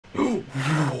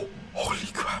Holy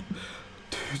crap.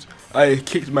 Dude, I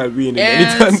kicked my Wii and And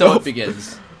it turned so off. it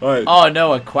begins. Alright. Oh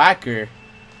no, a quacker.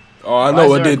 Oh, I Why know is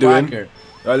what there they're a doing. quacker?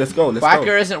 Alright, let's go.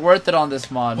 Quacker isn't worth it on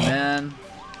this mod, man.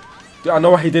 Dude, I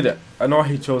know why he did it. I know why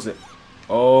he chose it.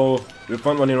 Oh, we're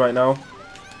front running right now.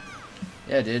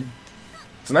 Yeah, dude.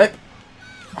 Snipe.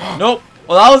 Nope.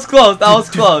 Well, that was close. That was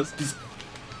close.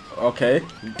 Okay.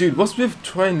 Dude, what's with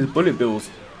trying the bullet bills?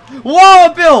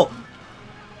 Whoa, Bill!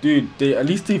 Dude, at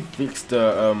least they fixed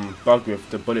the bug with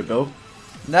the bullet bill.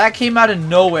 That came out of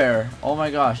nowhere. Oh my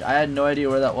gosh, I had no idea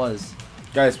where that was.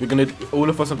 Guys, all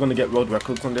of us are gonna get world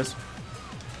records on this.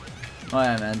 Oh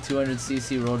yeah, man.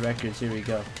 200cc road records. Here we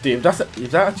go. Dude,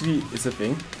 if that actually is a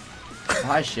thing. Oh,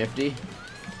 hi, Shifty.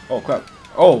 Oh crap.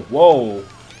 Oh, whoa.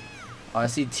 Oh, I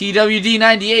see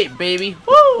TWD98, baby.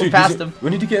 Woo! Dude, Passed him.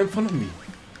 When did he get in front of me?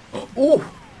 Oh.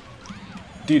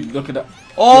 Dude, look at that.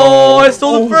 Oh, No. I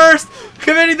stole the first!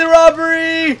 Committing the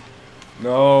robbery!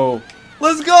 No.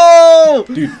 Let's go!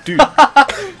 Dude.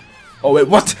 Oh wait,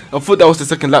 what? I thought that was the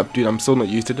second lap. Dude, I'm so not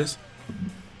used to this.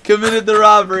 Committed the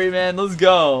robbery, man. Let's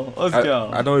go. Let's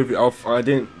go. I don't even. I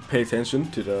didn't pay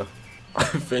attention to the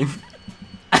thing.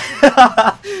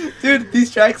 Dude,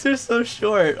 these tracks are so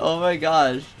short. Oh my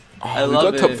gosh. Oh, I we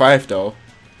love got top it. 5 though.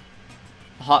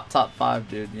 Hot top 5,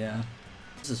 dude. Yeah.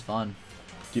 This is fun.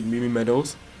 Give me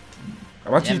medals.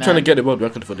 I'm actually Yeah, trying to man. get the world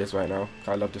record for this right now.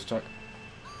 I love this track.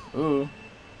 Ooh.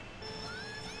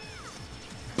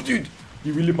 Dude,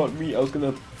 you really mocked me. I was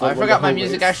gonna. Oh, I forgot my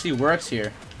music actually works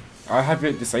here. I have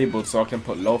it disabled so I can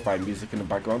put lo-fi music in the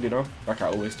background, you know, like I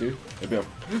always do. A bit of.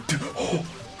 Oh.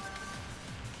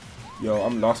 Yo,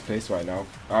 I'm last place right now.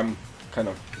 I'm kind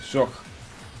of shocked.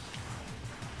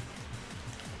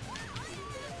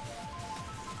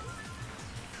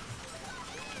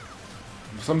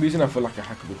 For some reason, I feel like a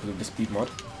hacker because of the speed mod.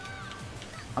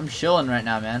 I'm chilling right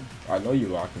now, man. I know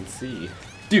you are. I can see.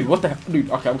 Dude, what the heck? Dude,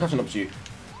 okay, I'm catching up to you.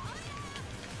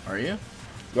 Are you?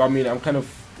 Well, I mean, I'm kind of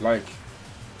like.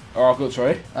 Oh, I got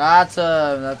Troy. That's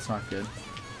not good.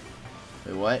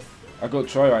 Wait, what? I got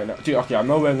Troy right now. Dude, okay, I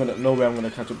know where I'm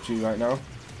gonna catch up to you right now.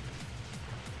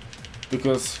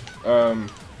 Because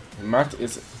Matt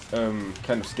is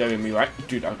kind of scaring me, right?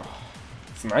 Dude, I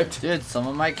sniped. Dude,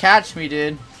 someone might catch me,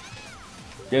 dude.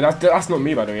 Yeah, that's not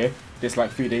me, by the way. There's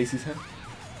like 3 days, he said.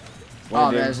 Oh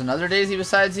man, there's another Daisy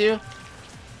besides you?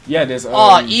 Yeah, there's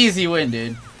Oh, easy win,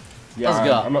 dude. yeah, let's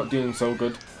go. I'm not doing so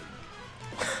good.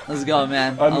 Let's go,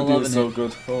 man. I'm not doing so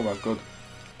good. Oh my god.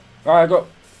 Alright, I got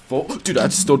 4th. Dude, I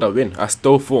just stole that win. I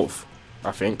stole 4th,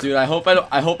 I think. Dude, I hope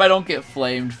I don't get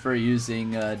flamed for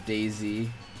using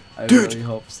Daisy. I Dude, really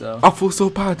hope so. I feel so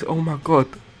bad. Oh my god.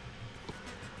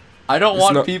 I don't It's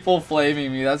want not- people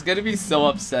flaming me. That's gonna be so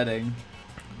upsetting.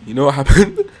 You know what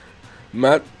happened?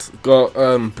 Matt got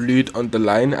blued on the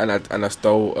line and I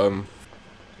stole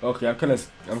Okay, I'm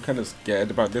kind of scared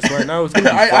about this right now. It's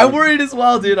gonna be I'm fun. worried as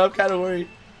well, dude. I'm kind of worried.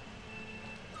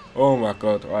 Oh my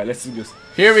god! All right, let's do this.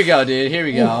 Here we go, dude. Here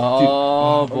we go.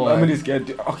 Oh I'm boy. really scared.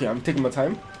 Dude. Okay, I'm taking my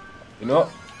time. You know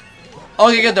what?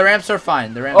 Okay, good. The ramps are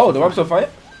fine. The ramps. Oh, are the fine. ramps are fine,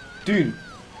 dude.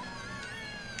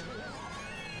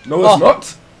 No, Oh. it's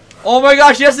not. Oh my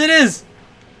gosh! Yes, it is.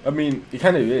 I mean, it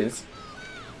kind of is.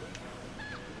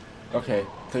 Okay,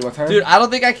 take my time. Dude, I don't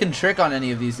think I can trick on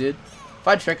any of these, dude. If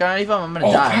I trick on any of them, I'm gonna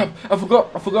Oh die. crap!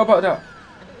 I forgot about that.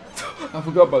 I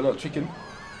forgot about not tricking.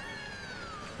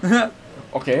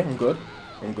 Okay, I'm good.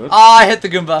 I'm good. Oh, I hit the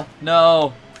Goomba.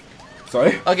 No.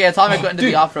 Sorry. Okay, Atomic went into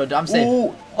Dude. the off-road. I'm safe.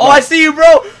 Ooh. Oh, I see you, bro.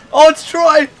 Oh, it's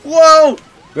Troy. Whoa.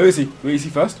 Where is he? Where is he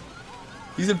first?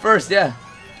 He's in first, yeah.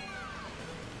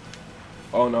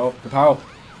 Oh no, the power.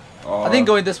 Oh. I think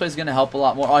going this way is gonna help a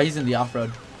lot more. Oh, he's in the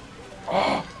off-road.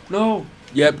 Oh no.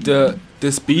 Yep,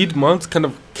 the speed mods kind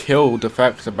of kill the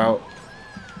facts about.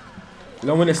 You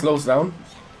know when it slows down.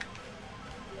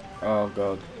 Oh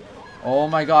god. Oh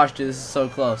my gosh, dude, this is so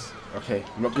close. Okay,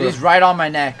 I'm not Dude, gonna. he's right on my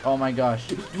neck. Oh my gosh.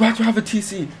 Dude, you have to have a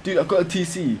TC. Dude, I've got a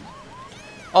TC.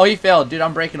 Oh, he failed. Dude,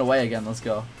 I'm breaking away again. Let's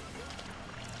go.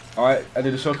 Alright, I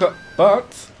did a shortcut,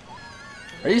 but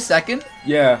Are you second?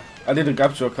 yeah, I did a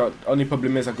grab shortcut. Only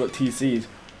problem is I got TC'd.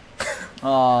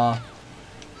 Aw.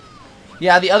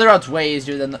 Yeah, the other route's way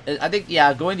easier than the, I think,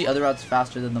 yeah, going the other route's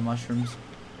faster than the mushrooms.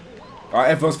 Alright,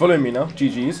 everyone's following me now.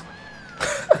 GG's.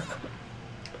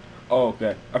 Oh,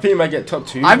 okay. I think you might get top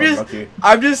 2. Lucky.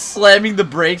 I'm just slamming the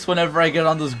brakes whenever I get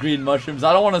on those green mushrooms.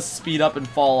 I don't want to speed up and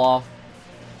fall off.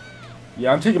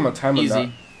 Yeah, I'm taking my time on that.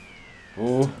 Easy.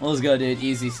 Oh. Let's go, dude.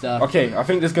 Easy stuff. Okay, I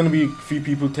think there's gonna be a few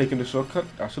people taking the shortcut.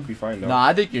 I should be fine though. No,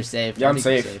 I think you're safe. Yeah, I I'm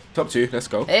think safe. you're Top 2, let's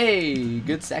go. Hey,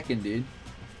 good second, dude.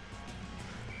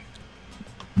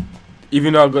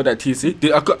 Even though I got that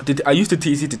TC, I used the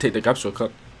TC to take the grab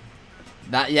shortcut.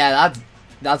 That's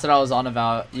what I was on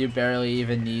about. You barely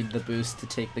even need the boost to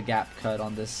take the gap cut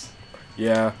on this.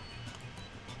 Yeah.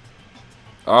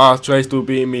 Ah, Trey's still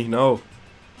beating me. No.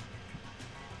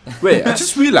 Wait, I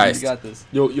just realized. You got this.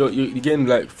 You're getting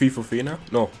like 3 for 3 now?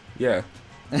 No. Yeah.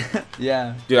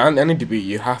 Yeah. Dude, I need to beat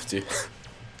you. You have to.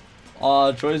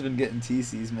 Oh, Troy's been getting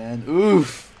TCs, man.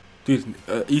 Oof. Dude,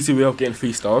 easy way of getting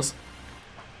 3 stars.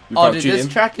 Oh, dude, this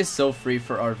track is so free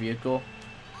for our vehicle.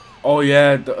 Oh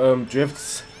yeah, the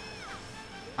drifts.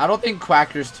 I don't think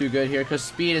Quacker's too good here because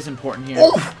speed is important here.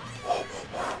 Oh!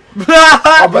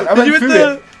 I went through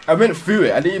it. I went through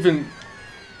it. I didn't even.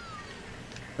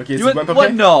 Okay, so went,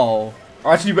 what? No.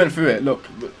 I actually went through it. Look,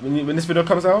 when this video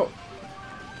comes out.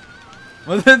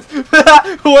 When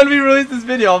we release this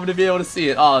video, I'm gonna be able to see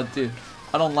it. Oh, dude,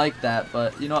 I don't like that,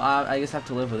 but you know, I guess I have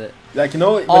to live with it. Like, you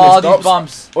know, when oh, it stops, these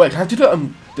bumps. Oh, wait, can I do the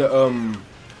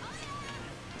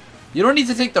You don't need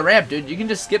to take the ramp, dude. You can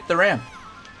just skip the ramp.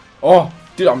 Oh,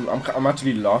 dude, I'm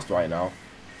actually lost right now.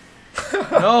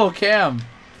 No, Cam.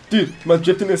 Dude, my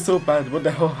drifting is so bad. What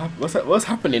the hell what's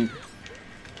happening?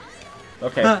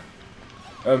 Okay.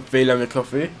 Fail and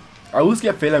recovery. I always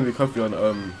get fail and recovery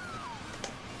on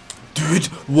Dude,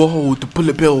 whoa, the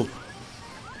bullet bill.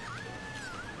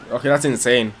 Okay, that's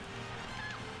insane.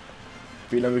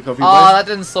 Fail and recovery. Oh, that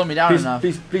didn't slow me down enough.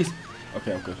 Please.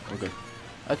 Okay, I'm good.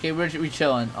 Okay, we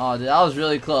chilling. Oh, dude, that was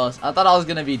really close. I thought I was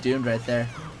gonna be doomed right there.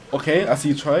 Okay, I see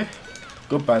you, Troy.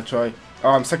 Goodbye, Troy.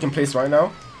 I'm second place right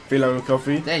now. Fail and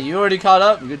recovery. Dang, you already caught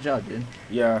up? Good job, dude.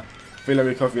 Yeah. Fail and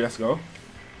recovery, let's go.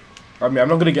 I mean, I'm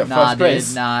not gonna get first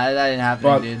place. Nah, that didn't happen,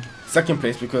 but dude. Second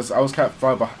place because I was kind of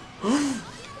far behind.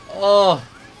 Oh.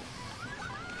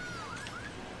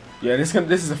 Yeah, this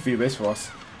is a free race for us.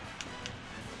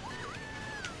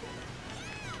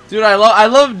 Dude, I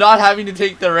love not having to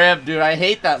take the ramp, dude. I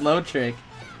hate that low trick.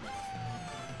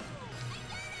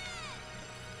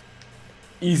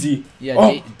 Easy. Yeah,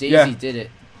 oh, Daisy did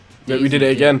it. Yeah, we did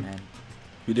it again.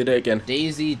 We did it again.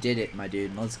 Daisy did it, my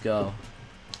dude. Let's go.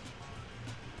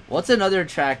 What's another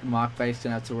track Mach Bike's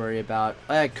gonna have to worry about?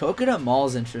 Coconut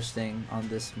Mall's interesting on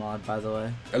this mod, by the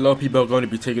way. A lot of people are going to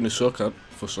be taking the shortcut,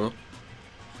 for sure.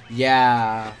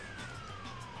 Yeah.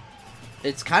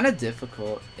 It's kind of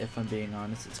difficult, if I'm being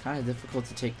honest. It's kind of difficult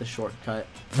to take the shortcut.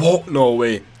 What? No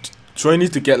way. Troy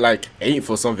needs to get like 8th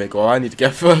or something, or I need to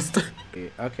get first.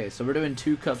 Okay, so we're doing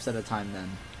 2 cups at a time then.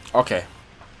 Okay.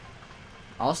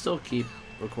 I'll still keep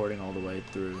recording all the way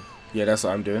through. Yeah, that's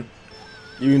what I'm doing.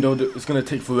 Even though it's gonna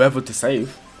take forever to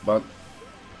save, but...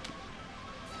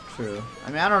 True. I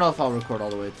mean, I don't know if I'll record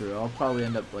all the way through. I'll probably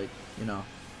end up, like, you know,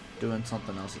 doing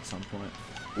something else at some point.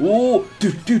 Ooh,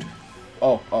 dude.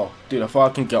 Oh, dude, I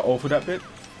thought I can get over that bit.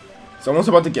 Someone's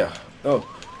about to get... Oh.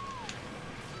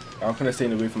 I'm kind of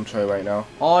staying away from Troy right now.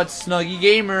 Oh, it's Snuggy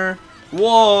Gamer.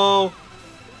 Whoa.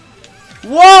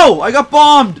 Whoa! I got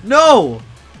bombed! No!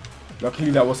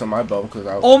 Luckily that wasn't my bomb because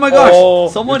I... Oh my gosh! Oh,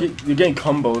 someone... You're getting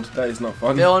comboed. That is not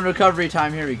fun. Fail in recovery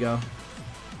time. Here we go.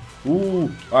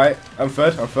 Ooh. Alright, I'm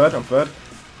third.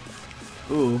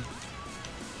 Ooh.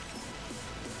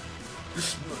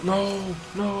 No.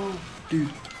 Dude.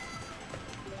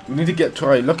 We need to get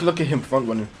Troy. Look at him front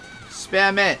running.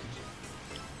 Spam it.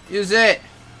 Use it.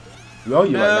 Where are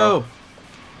you right now?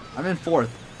 I'm in 4th.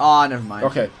 Oh, never mind.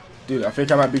 Okay. Dude, I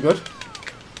think I might be good.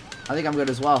 I think I'm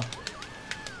good as well.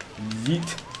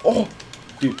 Yeet. Oh!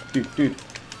 Dude.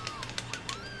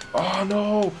 Oh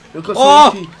no! You got so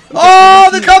lucky.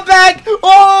 The comeback!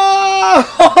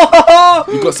 Oh!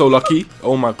 You got so lucky.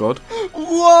 Oh my god.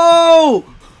 Whoa!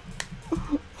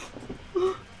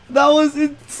 That was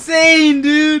insane,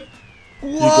 dude!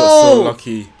 Whoa! You got so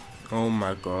lucky. Oh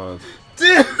my god.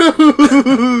 Dude!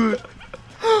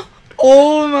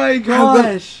 Oh my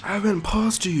gosh! I went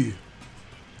past you.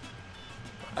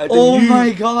 Oh my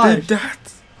gosh! Did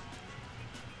that?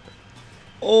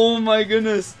 Oh my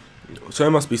goodness! So I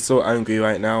must be so angry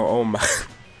right now. Oh my.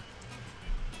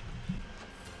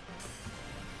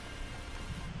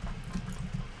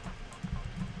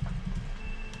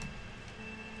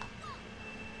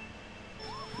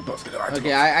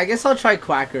 Okay, I guess I'll try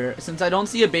Quacker. Since I don't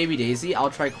see a baby Daisy,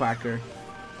 I'll try Quacker.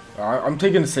 I'm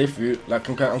taking the safe route. Like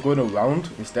I'm going around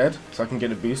instead, so I can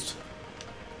get a boost.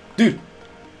 Dude,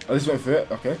 I just went through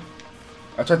it. Okay.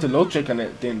 I tried to low trick and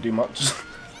it didn't do much.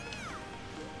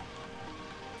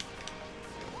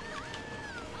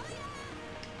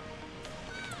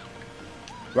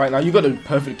 Right now, you got the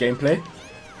perfect gameplay.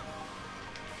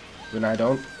 When I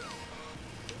don't.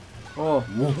 Oh.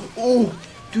 Whoa. Oh,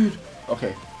 dude.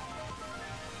 Okay.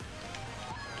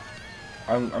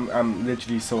 I'm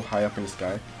literally so high up in the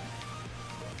sky.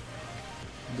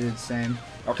 Dude, same.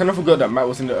 I kind of forgot that Matt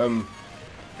was in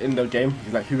in the game.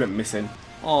 He's like, he went missing.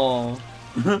 Oh.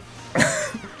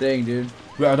 Dang, dude.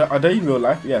 Wait, are they in real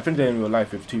life? Yeah, I think they're in real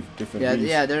life with 2 different. Yeah, Wiis.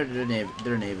 yeah,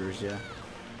 they're neighbors. Yeah.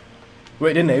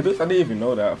 Wait, they're neighbors? I didn't even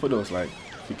know that. I thought it was like.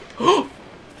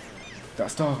 That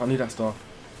star. I need that star.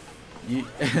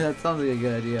 That sounds like a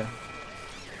good idea.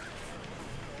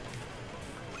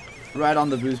 Right on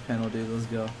the boost panel, dude. Let's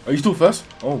go. Are you still first?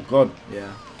 Oh god.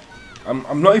 Yeah.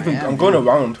 I'm not even. I'm going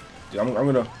around. Yeah, I'm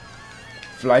gonna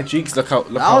fly cheeks. Look how.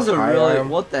 Look That how was a high I really. am.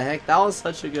 What the heck? That was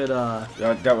such a good.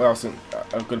 Yeah, that was a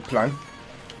good plan.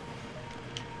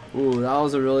 Ooh, that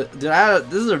was a really. Dude,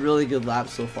 this is a really good lap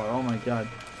so far. Oh my god.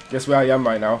 Guess where I am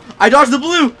right now. I dodged the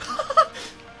blue.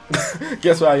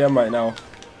 Guess where I am right now.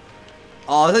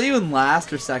 Oh, is that even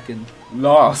last or second?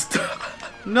 Last.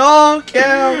 No,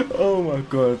 Cam. Oh my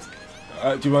god.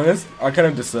 To be honest, I kind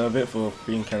of deserve it for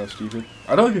being kind of stupid.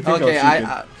 I don't even think Okay, I was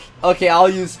stupid. Okay, I'll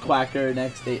use Quacker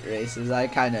next 8 races. I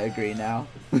kind of agree now.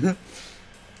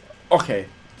 Okay,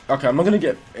 I'm not gonna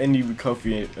get any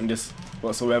recovery in this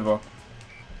whatsoever.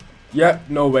 Yeah,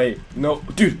 no way, no,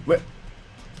 dude, wait.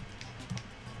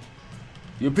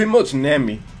 You're pretty much near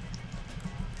me.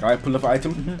 Can I pull up an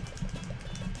item?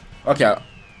 Okay.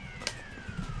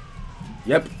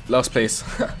 Yep, last place.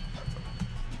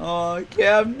 Oh,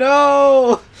 Cam,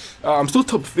 no! I'm still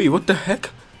top 3. What the heck?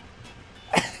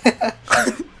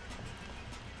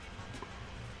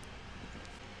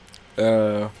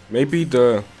 Maybe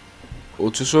the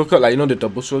ultra shortcut, like you know the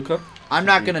double shortcut. I'm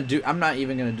not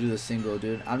even gonna do the single,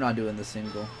 dude. I'm not doing the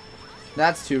single.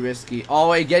 That's too risky. Oh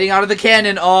wait, getting out of the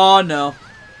cannon. Oh no.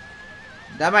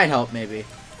 That might help maybe.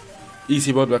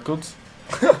 Easy world records.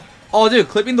 Oh dude,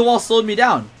 clipping the wall slowed me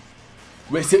down.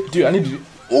 Wait, dude, I need to.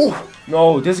 Oh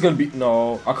no, this is gonna be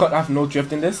no. I can't have no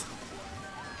drift in this.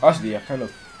 Actually, I kind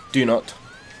of do not.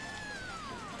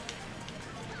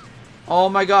 Oh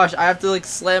my gosh, I have to like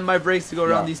slam my brakes to go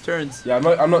around these turns. Yeah,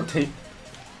 I'm not taking.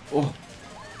 Oh,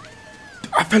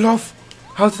 I fell off.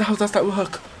 How does that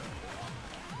work?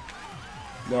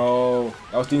 No,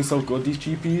 I was doing so good these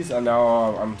GPs, and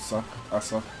now I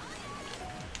suck.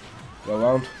 Go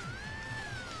around.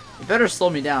 You better slow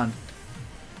me down.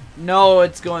 No,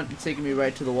 it's taking me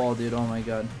right to the wall, dude. Oh my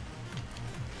god.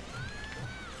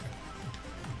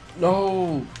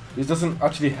 No, this doesn't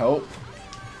actually help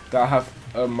that I have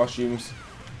mushrooms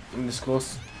in this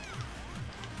course.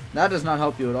 That does not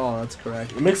help you at all. That's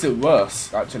correct. It makes it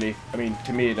worse, actually. I mean,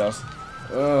 to me it does.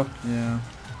 Yeah.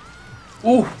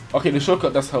 Ooh, okay, the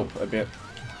shortcut does help a bit.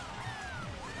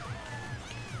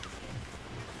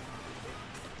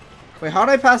 Wait, how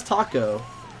did I pass Taco?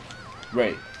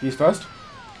 Wait, he's first?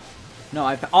 No,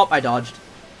 I dodged.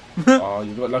 Oh,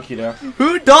 you got lucky there.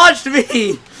 Who dodged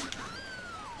me?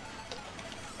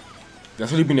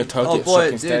 That's really been a target. Oh boy,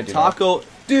 instead, dude, Taco.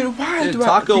 Dude, why Dude, do I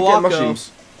Taco keep Waco. getting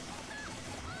mushrooms?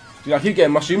 Dude, I keep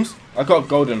getting mushrooms. I got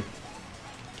golden.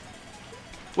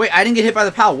 Wait, I didn't get hit by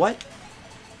the POW. What?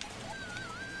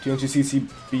 200cc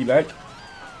B leg.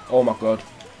 Oh my god.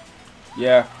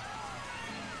 Yeah.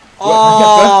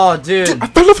 Oh, dude. I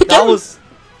fell off again. That was.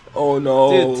 Oh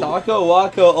no. Dude, Taco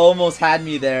Waco almost had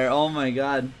me there. Oh my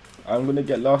god. I'm gonna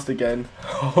get lost again.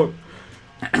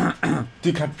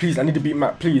 Dude, please, I need to beat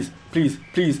Matt. Please, please,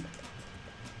 please.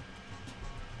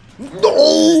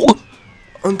 No!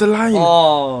 On the line.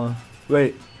 Oh.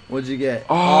 Wait. What'd you get?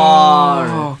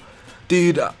 Oh.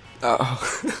 Dude.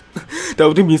 That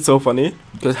would have been so funny.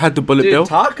 Because I had the bullet bill. Dude,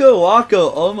 Taco Waco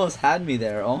almost had me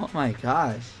there. Oh my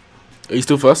gosh. Are you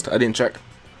still first? I didn't check.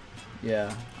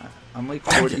 Yeah. I'm like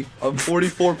 40. I'm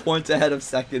 44 points ahead of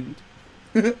second.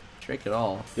 Trick it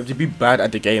all. You have to be bad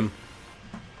at the game.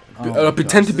 Oh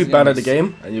Pretend gosh, to be bad at the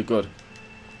game, and you're good.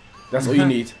 That's all you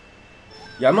need.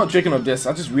 Yeah, I'm not tricking on this.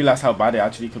 I just realized how bad it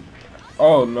actually could.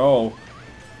 Oh no.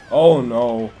 Oh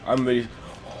no. I'm ready.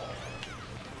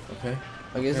 Okay.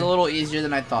 Okay, it's a little easier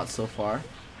than I thought so far.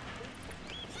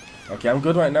 Okay, I'm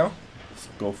good right now. Let's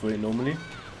go for it normally.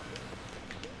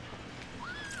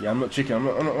 Yeah, I'm not tricking.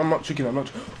 I'm not tricking. I'm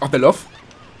not. I fell off.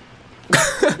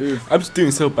 I'm just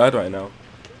doing so bad right now.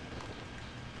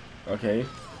 Okay.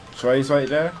 Troy's right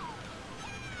there.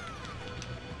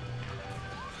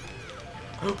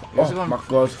 Oh my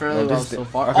god. Fairly No, well this so is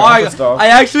far. okay, Oh, I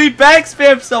actually back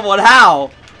spammed someone. How?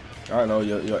 I don't know.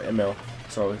 Your ML.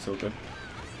 So it's all good.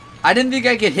 I didn't think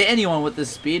I could hit anyone with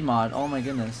this speed mod. Oh my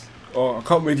goodness. Oh, I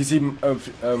can't wait to see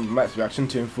Matt's reaction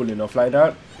to him falling off like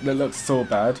that. That looks so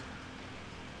bad.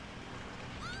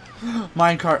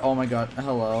 Minecart. Oh my god.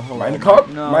 Hello. Minecart?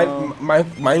 No.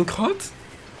 Minecart?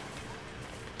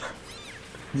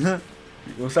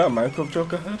 Was that a Minecraft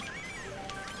joke I heard?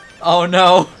 Oh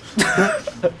no.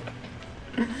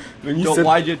 When you said,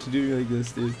 Why'd you have to do me like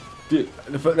this, dude? Dude,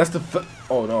 that's the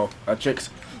oh no, tricks.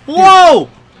 Whoa!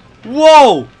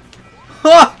 Whoa!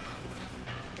 Ha!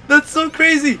 That's so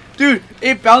crazy! Dude,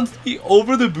 it bounced me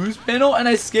over the boost panel and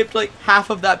I skipped like half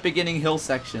of that beginning hill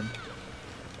section.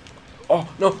 Oh,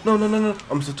 no, no, no, no, no.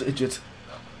 I'm such an idiot.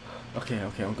 Okay,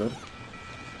 okay, I'm good.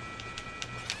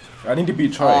 I need to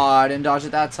beat Troy. Oh, I didn't dodge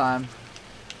it that time.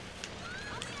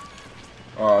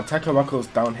 Taco Rocco's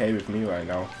down here with me right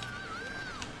now.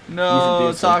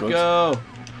 No, so Taco!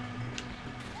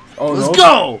 Oh, Let's no.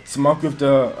 go! Smoke with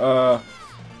the,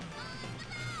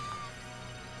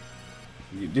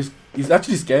 he's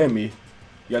actually scaring me.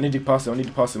 Yeah, I need to pass him. I need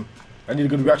to pass him. I need a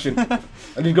good reaction. I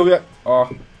need to go react. Oh,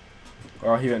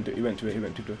 he went to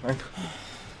it.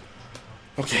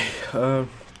 Okay.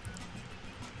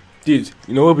 Dude,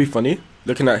 you know what would be funny?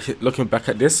 Looking back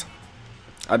at this,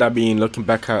 and I mean looking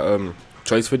back at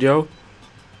Troy's video,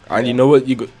 and you know what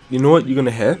you're gonna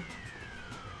hear.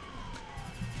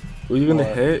 What you're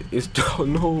gonna hear is oh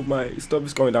no, my stuff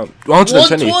is going down.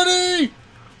 120.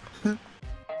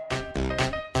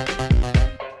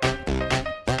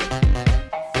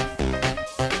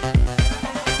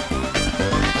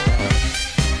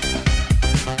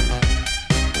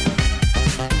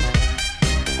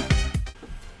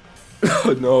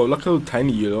 Oh no, look how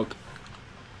tiny you look.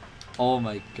 Oh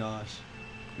my gosh.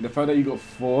 The fact that you got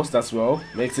forced as well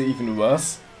makes it even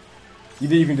worse. You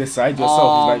didn't even decide yourself.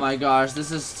 Oh like, my gosh,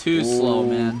 this is too slow,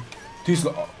 man. Too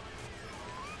slow.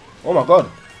 Oh my god.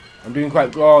 I'm doing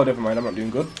quite good. Oh, never mind, I'm not doing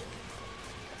good.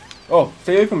 Oh,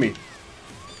 stay away from me.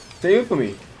 Stay away from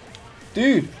me.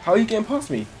 Dude, how are you getting past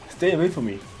me? Stay away from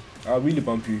me. I'll really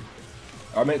bump you.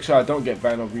 I'll make sure I don't get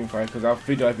banned on green fire because I'll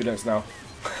video evidence now.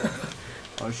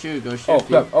 Oh shoot, go shoot. Oh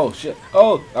crap, oh shit.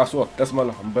 Oh, that's what. That's my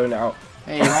luck. I'm burning it out.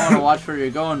 Hey, you don't want to watch where you're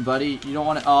going, buddy. You don't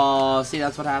want to. Oh, see,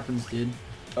 that's what happens, dude.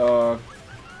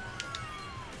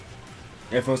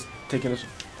 Everyone's taking this.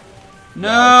 No,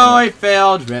 I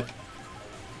failed. Rip.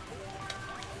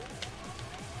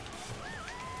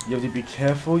 You have to be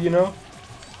careful, you know.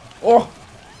 Oh!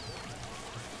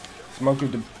 Smoke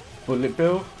with the bullet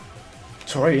bill.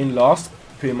 Troy in last,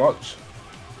 pretty much.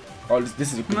 Oh,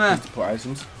 this is a good place to put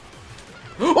items.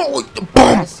 Oh, the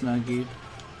bomb! Snuggie.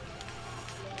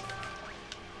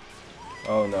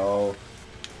 Oh no.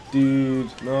 Dude,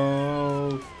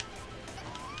 no.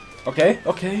 Okay,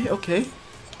 okay, okay.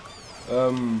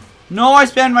 No, I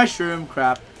spammed my shroom.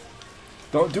 Crap.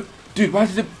 Don't do. Dude, why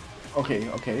did it. Okay,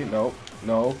 okay, no,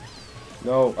 no,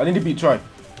 no. I need to beat Troy.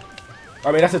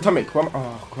 I mean, that's atomic.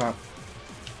 Oh, crap.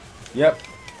 Yep.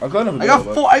 I got another.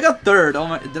 I got third. Oh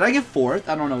my. Did I get fourth?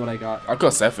 I don't know what I got. I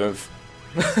got seventh.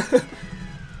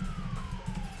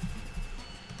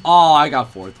 Oh, I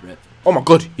got fourth. Rip. Oh my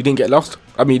god, you didn't get lost?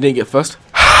 I mean, you didn't get first?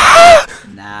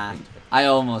 Nah. I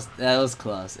almost. That was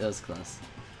close. It was close.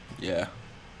 Yeah.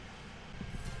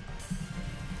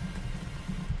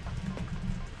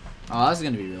 Oh, this is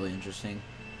gonna be really interesting.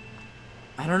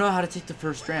 I don't know how to take the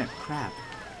first ramp. Crap.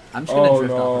 I'm just gonna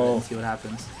drift off of it and see what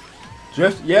happens.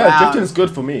 Drift? Yeah, wow. Drifting is good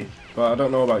for me, but I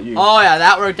don't know about you. Oh yeah,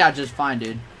 that worked out just fine,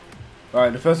 dude.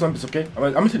 Alright, the first one is okay.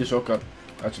 I'm gonna take the shortcut,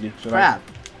 actually. Crap.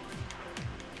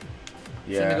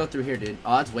 Yeah. It's gonna go through here, dude.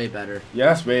 Oh, that's way better. Yeah,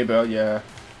 that's way better, yeah.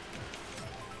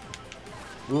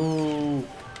 Ooh.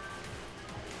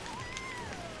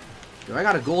 Dude, I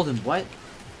got a golden what?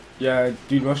 Yeah,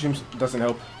 dude, mushrooms doesn't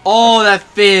help. Oh, that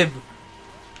fib!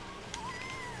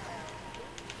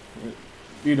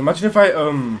 Dude, imagine if I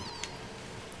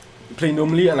play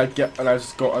normally and I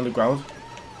just go underground.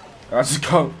 And I just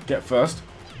can't get first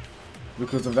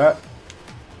because of that.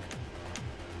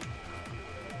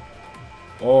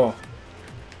 Oh.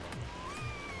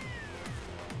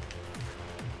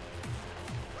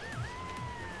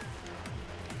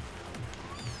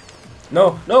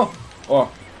 No, no.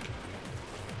 Oh.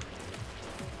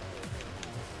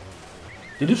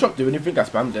 Did the shot do anything? I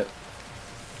spammed it.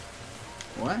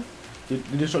 What? Did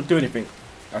the shot do anything?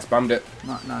 I spammed it.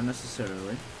 Not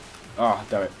necessarily. Ah,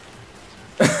 damn it.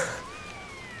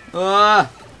 Ah!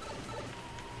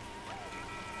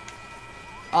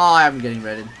 Oh, I'm getting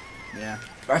ready. Yeah.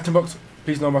 Item box.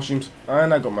 Please no mushrooms.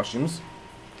 And I got mushrooms.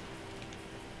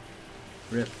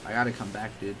 Rip. I gotta come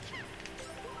back, dude.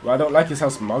 What I don't like is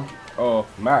how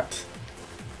Matt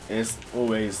is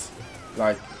always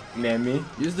like near me.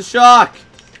 Use the shock.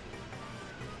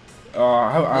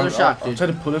 I tried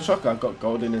to pull a shock. I got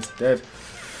golden instead.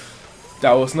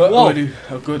 That was not really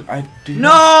a good idea.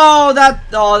 No,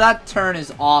 that turn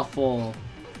is awful.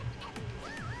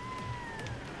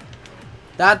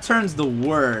 That turn's the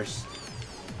worst.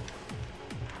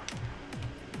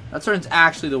 That turn's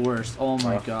actually the worst. Oh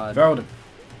my god. Failed.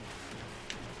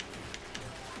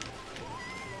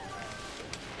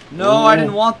 No, I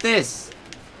didn't want this.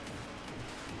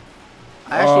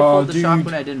 I actually pulled the dude. shock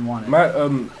when I didn't want it. Matt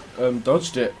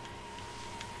dodged it.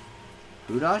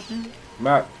 Who dodged it?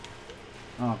 Matt.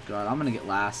 Oh god, I'm gonna get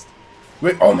last.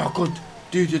 Wait, oh my god.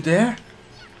 Dude, you're there?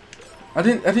 I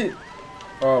didn't.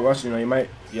 Oh, actually, no, you might.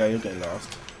 Yeah, you're getting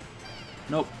last.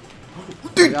 Nope.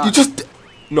 Dude, you just.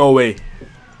 No way.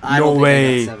 No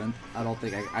way. I got 7th. I don't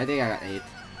think I think I got 8th.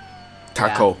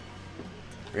 Taco.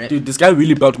 Yeah. Dude, this guy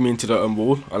really belted me into the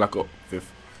wall and I got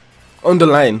 5th. On the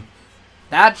line.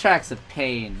 That track's a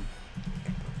pain.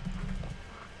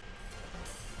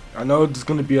 I know there's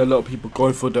gonna be a lot of people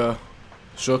going for the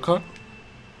shortcut.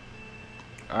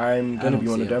 I'm gonna be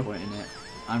one of them.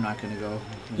 I'm not gonna go.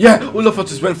 Yeah, all of us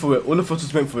just went for it. All of us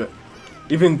just went for it.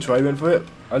 Even Troy went for it.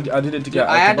 I did it to get.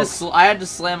 I had to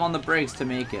slam on the brakes to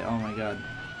make it. Oh my god.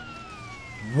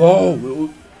 Whoa.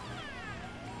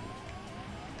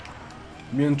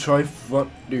 Me and Troy front,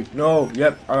 dude. No,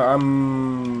 yep.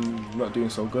 I'm not doing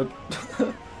so good.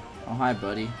 Oh hi,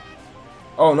 buddy.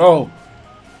 Oh no.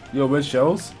 Yo, where's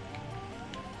shells?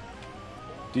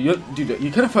 Dude,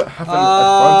 you kind of have an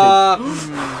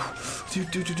advantage. Dude.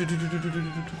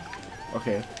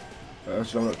 Okay.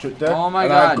 So I'm not tricked there. Oh my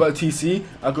and god. I got a TC.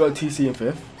 I got a TC in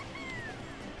 5th.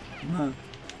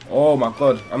 Oh my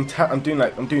god. I'm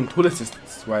doing tool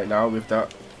assists right now with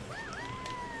that.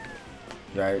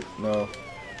 Right, no.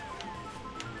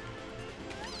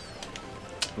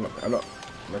 I'm not.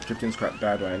 My drifting's quite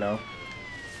bad right now.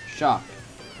 Shock.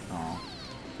 Oh.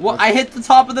 What? I hit the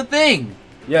top of the thing!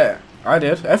 Yeah, I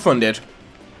did. Everyone did.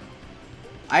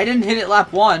 I didn't hit it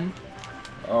lap 1.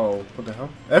 Oh, what the hell?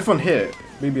 Everyone hit it.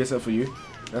 Maybe except for you.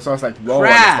 That's why I was like, whoa,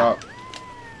 Crap. at the start.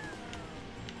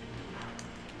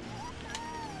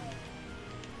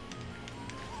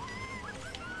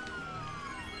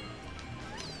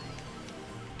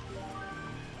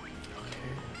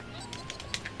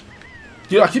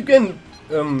 Dude, I keep getting,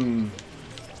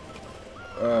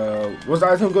 was the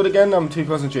item good again? I'm too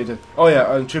concentrated. Oh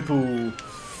yeah, triple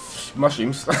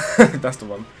mushrooms. That's the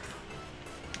one.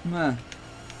 Meh.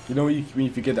 You know when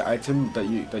you forget the item that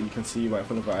you can see right in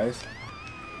front of your eyes?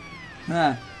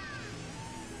 Meh.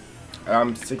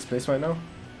 I'm 6th place right now.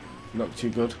 Not too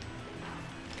good.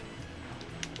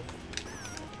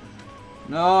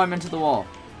 No, I'm into the wall.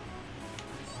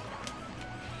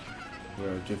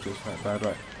 Yeah, drifting's quite bad,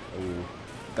 right? Oh.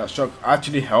 That shock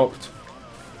actually helped.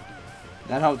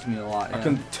 That helped me a lot. Yeah. I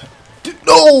can.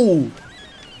 No!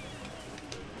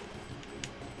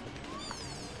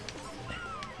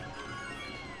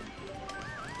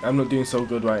 I'm not doing so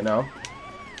good right now.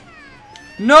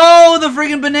 No, the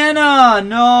freaking banana!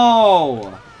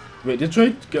 No! Wait, did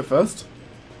Troy get first?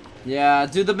 Yeah,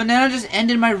 dude, the banana just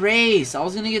ended my race. I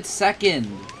was gonna get 2nd.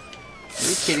 Are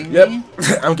you kidding Yep. me?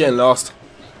 I'm getting lost.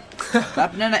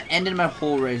 That banana ended my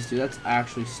whole race, dude. That's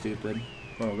actually stupid.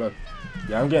 Oh god.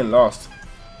 Yeah, I'm getting lost.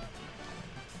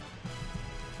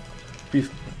 Peace.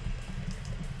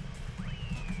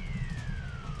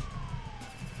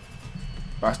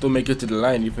 But I still make it to the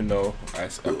line even though I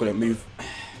couldn't move.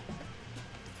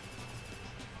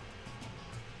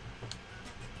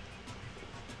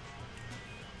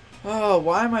 Oh,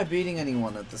 why am I beating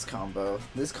anyone at this combo?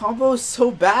 This combo is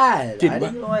so bad. Dude, I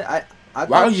didn't know I why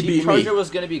thought are you Cheap beating Charger me? was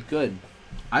gonna be good.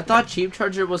 I thought Cheap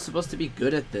Charger was supposed to be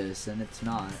good at this, and it's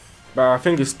not. But I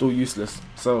think it's still useless,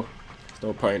 so there's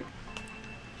no point.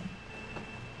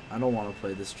 I don't want to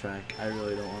play this track. I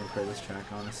really don't want to play this track,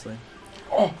 honestly.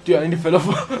 Oh, dude, I need to fill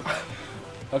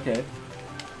off. Okay.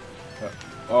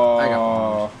 I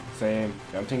got one. Same.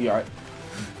 Yeah, I'm thinking,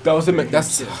 that was a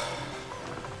that's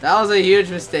That was a huge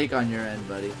mistake on your end,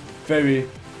 buddy. very.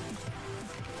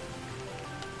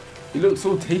 It looks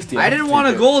so tasty. I didn't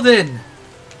want a golden.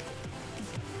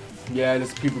 Yeah,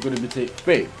 there's people gonna be taking.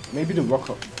 Wait, maybe the rock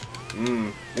up.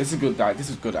 This is good. This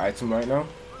is good item right now.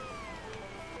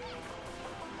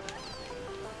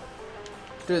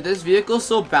 Dude, this vehicle's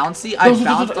so bouncy. I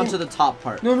bounced onto the top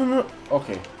part. No.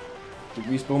 Okay. The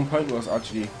respawn point was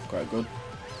actually quite good.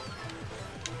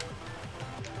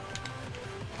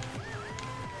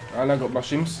 And I got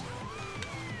mushrooms.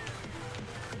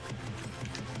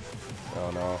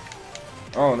 Oh no.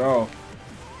 Oh no.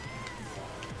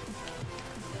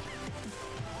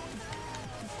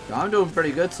 I'm doing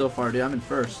pretty good so far, dude. I'm in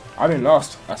 1st. I'm in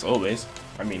last, as always.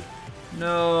 I mean,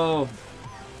 No.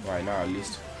 right now at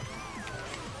least.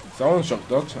 Someone shock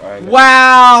dodge.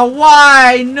 Wow,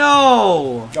 why?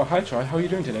 No. Oh, hi Troy, how are you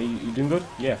doing today? You doing good?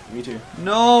 Yeah, me too.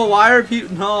 No, why are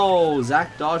people... No,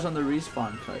 Zach dodged on the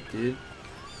respawn cut, dude.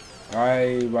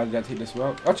 Why did I take this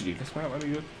route? Actually, this route might be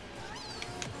good.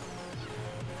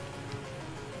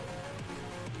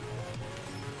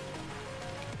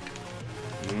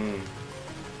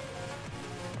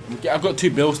 I've got 2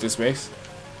 bills this race.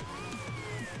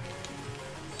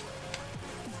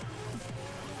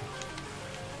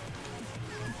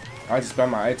 I just spam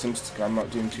my items because I'm not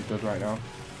doing too good right now.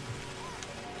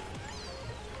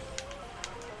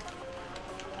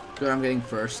 Good, I'm getting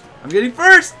first. I'm getting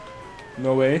first!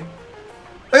 No way.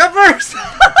 I got first!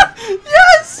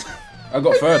 Yes! I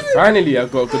got third. Finally, I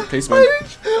got a good placement. I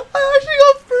actually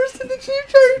got first in the cheap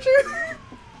charger.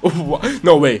 What?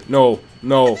 No way. No.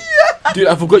 No. Yeah. Dude,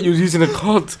 I forgot you were using a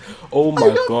card. Oh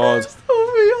my god. First.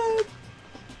 Oh my god.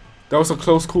 That was a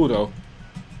close call though.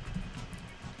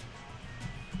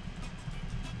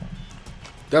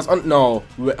 That's no.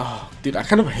 Oh, dude, I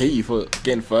kind of hate you for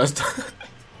getting first.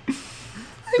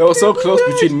 That was so close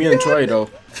between me and Troy though.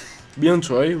 Me and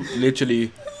Troy,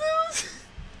 literally.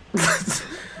 I'm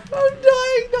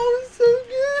dying. That was so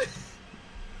good.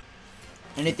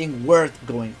 Anything worth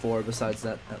going for besides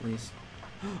that, at least.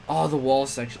 Oh, the wall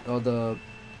section. Oh, the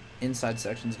inside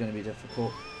section is gonna be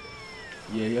difficult.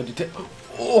 Yeah, you have to take.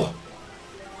 Oh.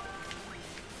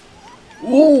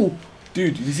 Ooh.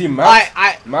 Dude, did you see Matt?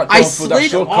 I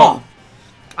slid off.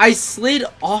 I slid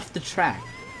off the track.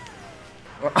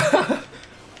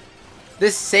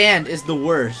 This sand is the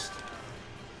worst.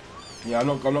 Yeah, I'm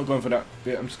not going for that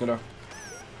bit. I'm just gonna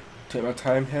take my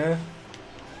time here.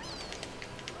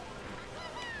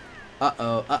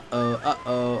 Uh-oh, uh-oh,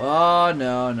 uh-oh. Oh,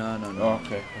 no, no, no, no. Oh,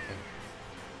 okay.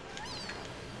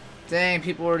 Dang,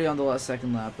 people already on the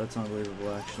second lap. That's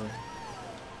unbelievable, actually.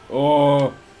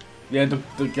 Oh, yeah,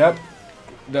 the gap.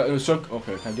 The shock.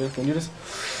 Okay, can I do this?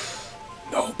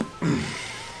 Nope.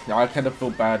 Yeah, I kind of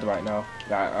feel bad right now.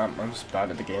 Yeah, I'm just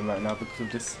bad at the game right now because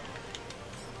of this.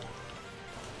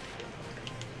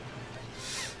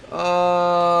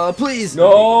 Please.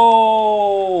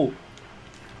 No.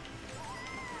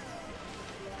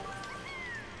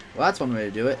 Well, that's one way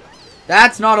to do it.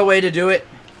 That's not a way to do it.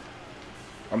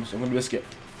 I'm gonna risk it.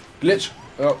 Glitch.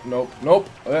 Oh, nope. Nope.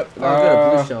 Oh, good,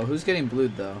 a blue shell. Who's getting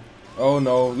blued, though? Oh,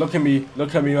 no. Look at me.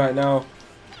 Look at me right now.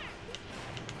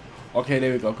 Okay,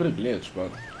 there we go. Could have glitched,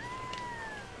 but...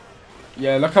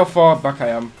 Yeah, look how far back I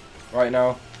am right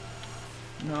now.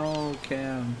 No,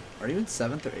 Cam. Are you in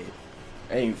 7th or 8th?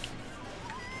 8th.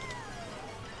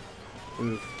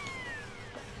 Oof.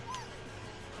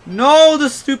 No, the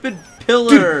stupid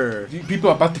pillar! Dude, people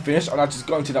are about to finish and I just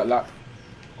got into that lap.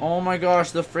 Oh my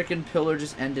gosh, the freaking pillar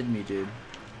just ended me, dude.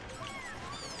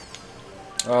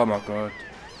 Oh my god.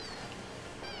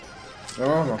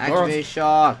 Oh my god. Activate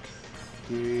shock.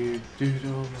 Dude,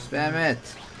 oh Spam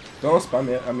it. Don't spam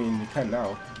it. I mean, you can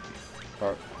now.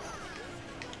 But...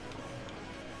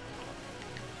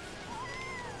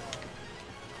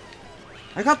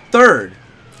 I got 3rd.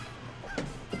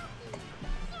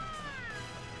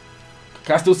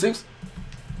 Can I steal 6?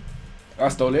 I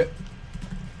stole it.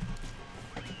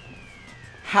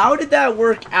 How did that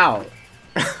work out?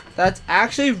 That's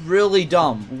actually really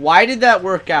dumb. Why did that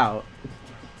work out?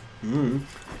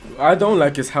 I don't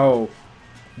like is how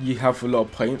you have a lot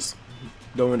of points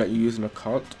knowing that you're using a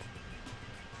cart.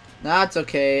 That's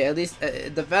okay. At least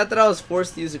the fact that I was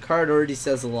forced to use a card already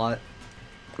says a lot.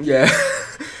 Yeah.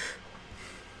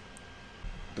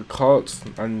 The carts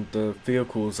and the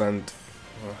vehicles and...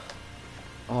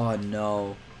 Oh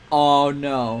no. Oh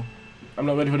no. I'm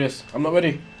not ready for this. I'm not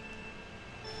ready.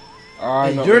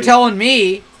 You're telling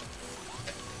me.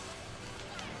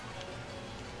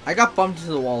 I got bumped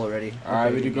into the wall already. I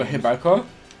already got hit by a car.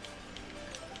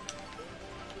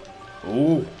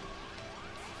 Ooh.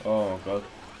 Oh god.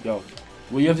 Yo.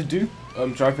 What you have to do?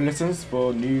 Driving lessons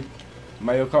for new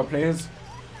Mario Kart players.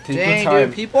 Take your Dang, time.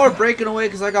 dude, people are breaking away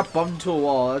because I got bumped into a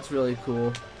wall. That's really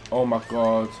cool. Oh my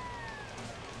god.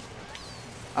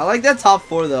 I like that top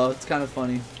 4 though. It's kind of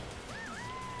funny.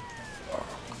 Oh,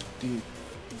 dude.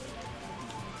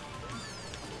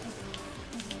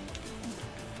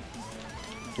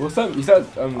 What's that? Is that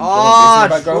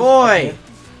oh, Troy!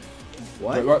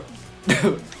 What? Wait, what?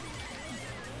 Did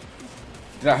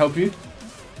that help you?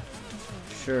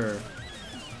 Sure.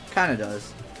 Kinda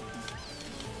does.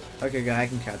 Okay, guy, I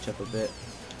can catch up a bit.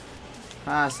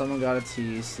 Ah, someone got a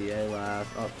TC. I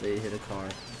laugh. Oh, they hit a car.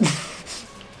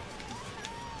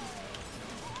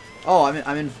 Oh,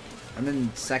 I'm in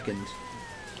 2nd.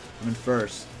 I'm in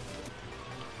 1st.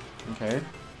 Okay.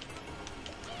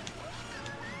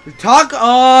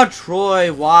 Oh,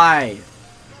 Troy, why?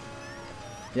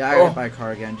 Yeah, I got by a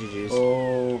car again. GG's.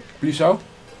 Oh, blue shell?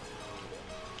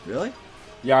 Really?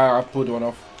 Yeah, I pulled one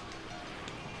off.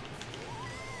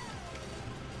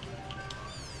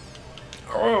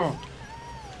 Oh.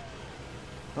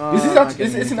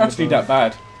 This isn't actually that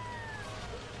bad.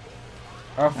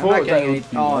 I thought that it would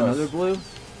be worse. Another blue?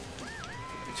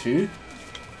 2?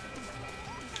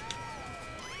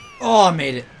 Oh, I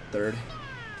made it. Third.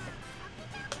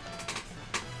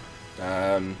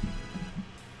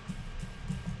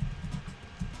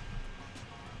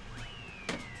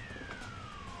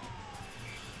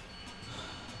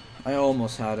 I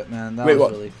almost had it, man. That Wait, was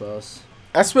what? really close.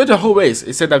 I swear the whole race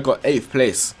it said I got 8th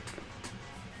place.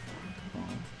 Oh,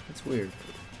 that's weird.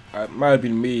 It might have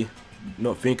been me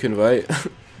not thinking right.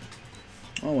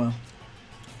 Oh well.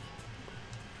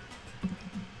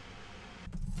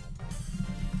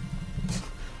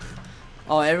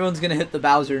 Oh, everyone's gonna hit the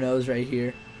Bowser nose right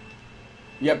here.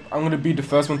 Yep, I'm gonna be the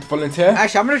first one to volunteer.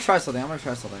 Actually, I'm gonna try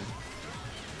something.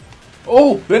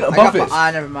 Oh, went above it.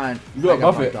 Ah, never mind. You got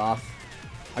above bumped it. off.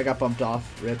 I got bumped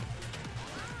off. Rip.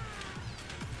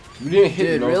 You didn't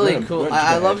hit Dude, me. really cool.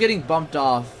 I love getting bumped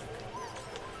off.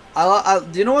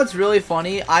 Do you know what's really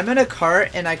funny? I'm in a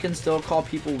cart and I can still call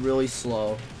people really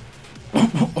slow.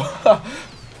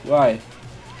 Why?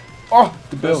 Oh,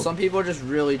 the bill. Some people are just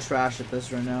really trash at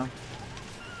this right now.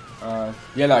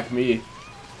 Yeah, like me.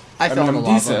 I fell in the I'm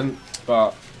lava. decent,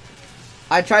 but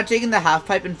I tried taking the half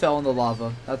pipe and fell in the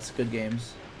lava. That's good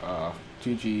games.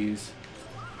 GG's.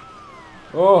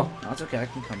 Oh, That's okay. I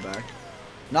can come back.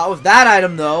 Not with that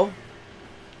item though.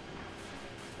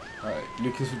 alright.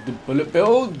 Lucas with the bullet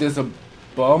bill. There's a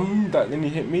bomb that then he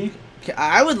hit me. Okay,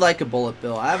 I would like a bullet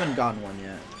bill. I haven't gotten one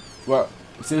yet. What?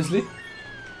 Seriously?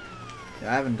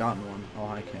 Yeah, I haven't gotten one. Oh,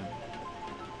 I can.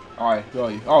 Alright, where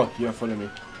are you? Oh, you're in front of me.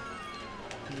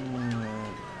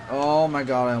 Oh my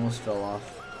god, I almost fell off.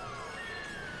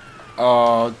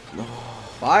 Oh.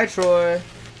 Bye, Troy.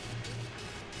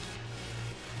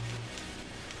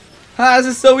 Ha, this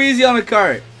is so easy on a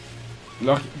cart.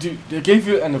 Look, dude, they gave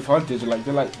you an advantage. Like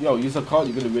they're like, yo, use a card,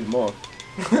 you're gonna win more.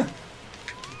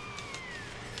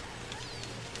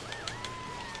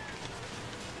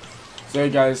 Sorry,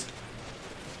 guys.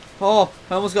 Oh,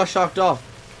 I almost got shocked off.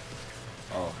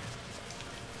 Oh.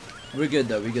 We're good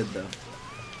though.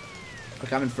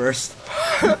 Okay, I'm in first.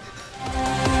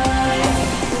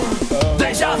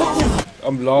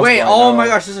 I'm lost. Wait, right oh now. my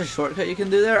gosh, there's a shortcut you can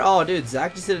do there? Oh, dude,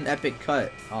 Zach just did an epic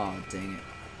cut. Oh, dang it.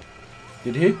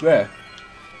 Did he? Where?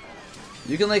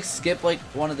 You can, like, skip, like,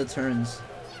 one of the turns.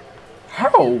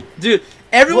 How? Dude,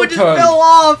 everyone What just turn? fell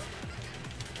off!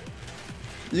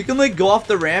 You can, like, go off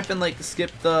the ramp and, like,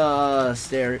 skip the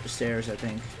stairs, I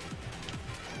think.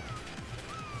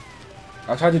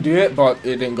 I tried to do it, but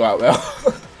it didn't go out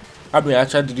well. I mean, I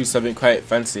tried to do something quite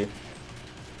fancy.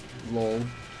 Lol.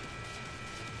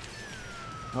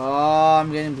 Oh,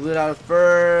 I'm getting blued out at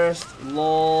first.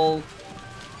 Lol.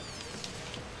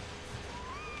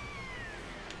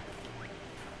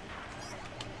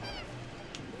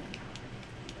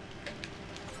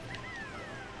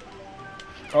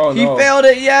 Oh He no. failed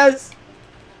it, yes!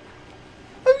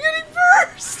 I'm getting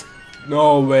first!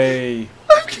 No way.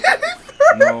 I'm getting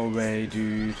first! No way,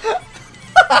 dude.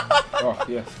 Oh,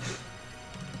 yes.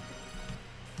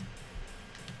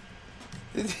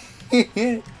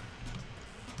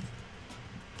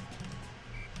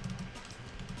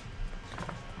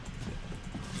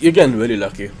 You're getting really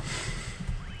lucky.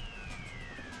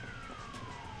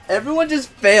 Everyone just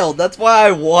failed, that's why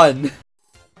I won.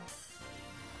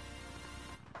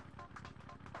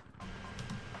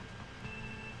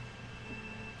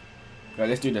 Right,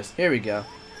 let's do this. Here we go.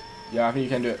 Yeah, I think you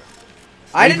can do it.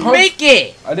 I You didn't can't- make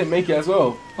it! I didn't make it as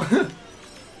well.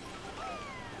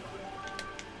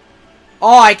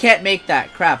 Oh, I can't make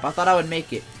that. Crap, I thought I would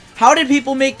make it. How did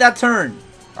people make that turn?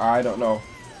 I don't know.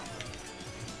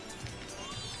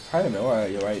 I don't know.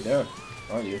 You're right there,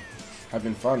 aren't you?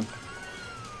 Having fun.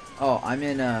 Oh, I'm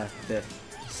in 5th,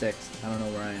 6th. I don't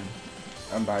know where I am.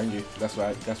 I'm behind you. That's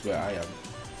where I am.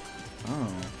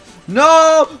 Oh.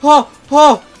 No! Oh!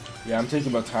 Oh! Yeah, I'm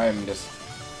taking my time in this.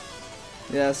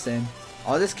 Yeah, same.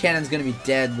 Oh, this cannon's gonna be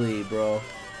deadly, bro.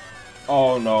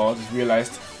 Oh no! I just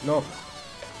realized. No.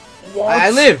 What? I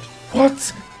lived!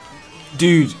 What?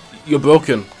 Dude, you're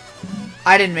broken.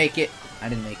 I didn't make it. I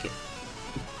didn't make it.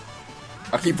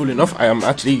 I keep falling off. I am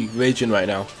actually raging right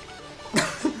now.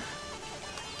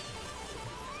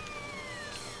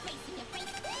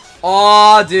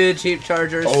 Oh, dude, cheap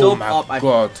charger. Oh So my up.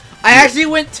 god. I actually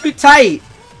went too tight.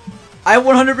 I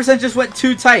 100% just went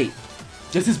too tight.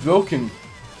 This is broken.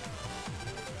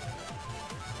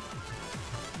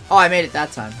 Oh, I made it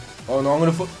that time. Oh no, I'm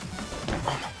gonna fall.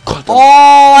 Oh my god.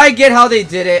 Oh, I get how they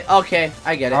did it. Okay,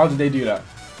 I get it. How did they do that?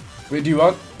 Wait, do you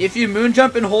what? If you moon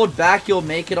jump and hold back, you'll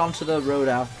make it onto the road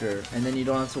after, and then you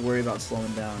don't have to worry about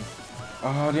slowing down. Oh,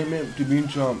 I didn't make the moon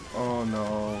jump. Oh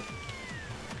no.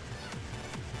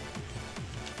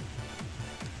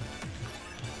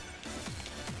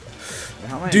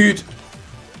 How am I? Dude,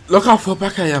 look how far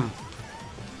back I am.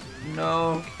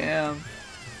 No, Cam.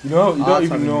 You know, you Oh, don't that's even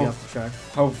probably me know off the track.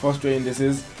 how frustrating this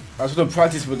is. I should have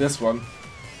practiced for this one.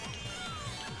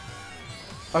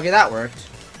 Okay, that worked.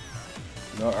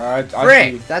 No, I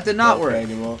Frick, that did not don't work. care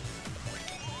anymore.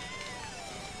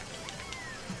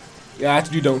 Yeah, I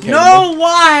actually don't care No, anymore.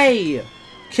 why?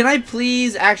 Can I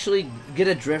please actually get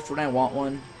a drift when I want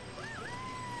one?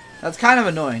 That's kind of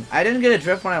annoying. I didn't get a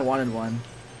drift when I wanted one.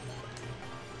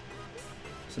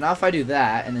 So now if I do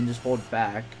that and then just hold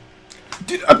back.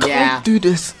 Dude, I Yeah. can't do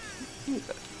this. You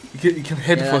can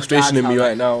hear the Yeah, frustration in that's me how-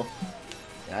 right now.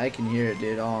 Yeah, I can hear it,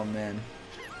 dude. Oh, man.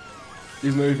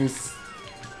 There's no even...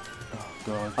 Oh,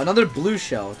 God. Another blue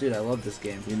shell. Dude, I love this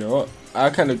game. You know what? I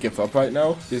kind of give up right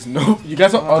now. There's no... You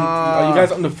guys are on... Are you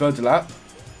guys on the third lap?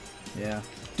 Yeah.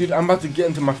 Dude, I'm about to get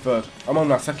into my third. I'm on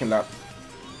my second lap.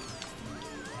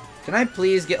 Can I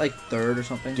please get, like, third or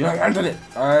something? Dude, I landed on it.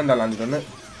 And I landed on it.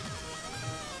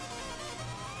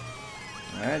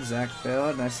 Alright, Zach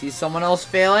failed. And I see someone else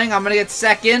failing. I'm gonna get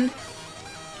second.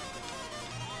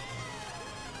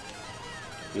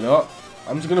 You know what?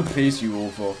 I'm just gonna praise you all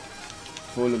for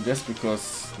all of this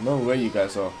because no way you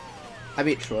guys are. I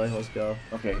beat Troy. Let's go.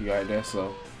 Okay, you're right there,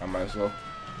 so I might as well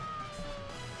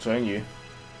join you.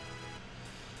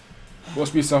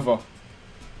 Watch me suffer.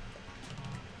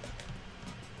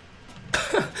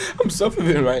 I'm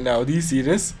suffering right now. Do you see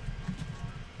this?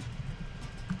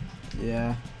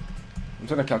 Yeah. I'm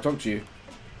trying to catch up to you.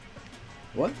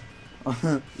 What?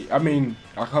 I mean,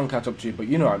 I can't catch up to you, but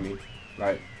you know what I mean.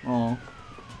 Like, Oh.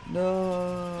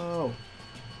 No.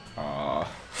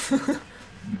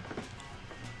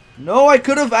 No, I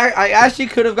could have. I actually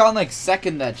could have gotten like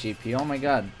second that GP. Oh my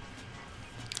god.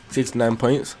 69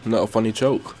 points. Not a funny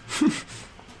joke.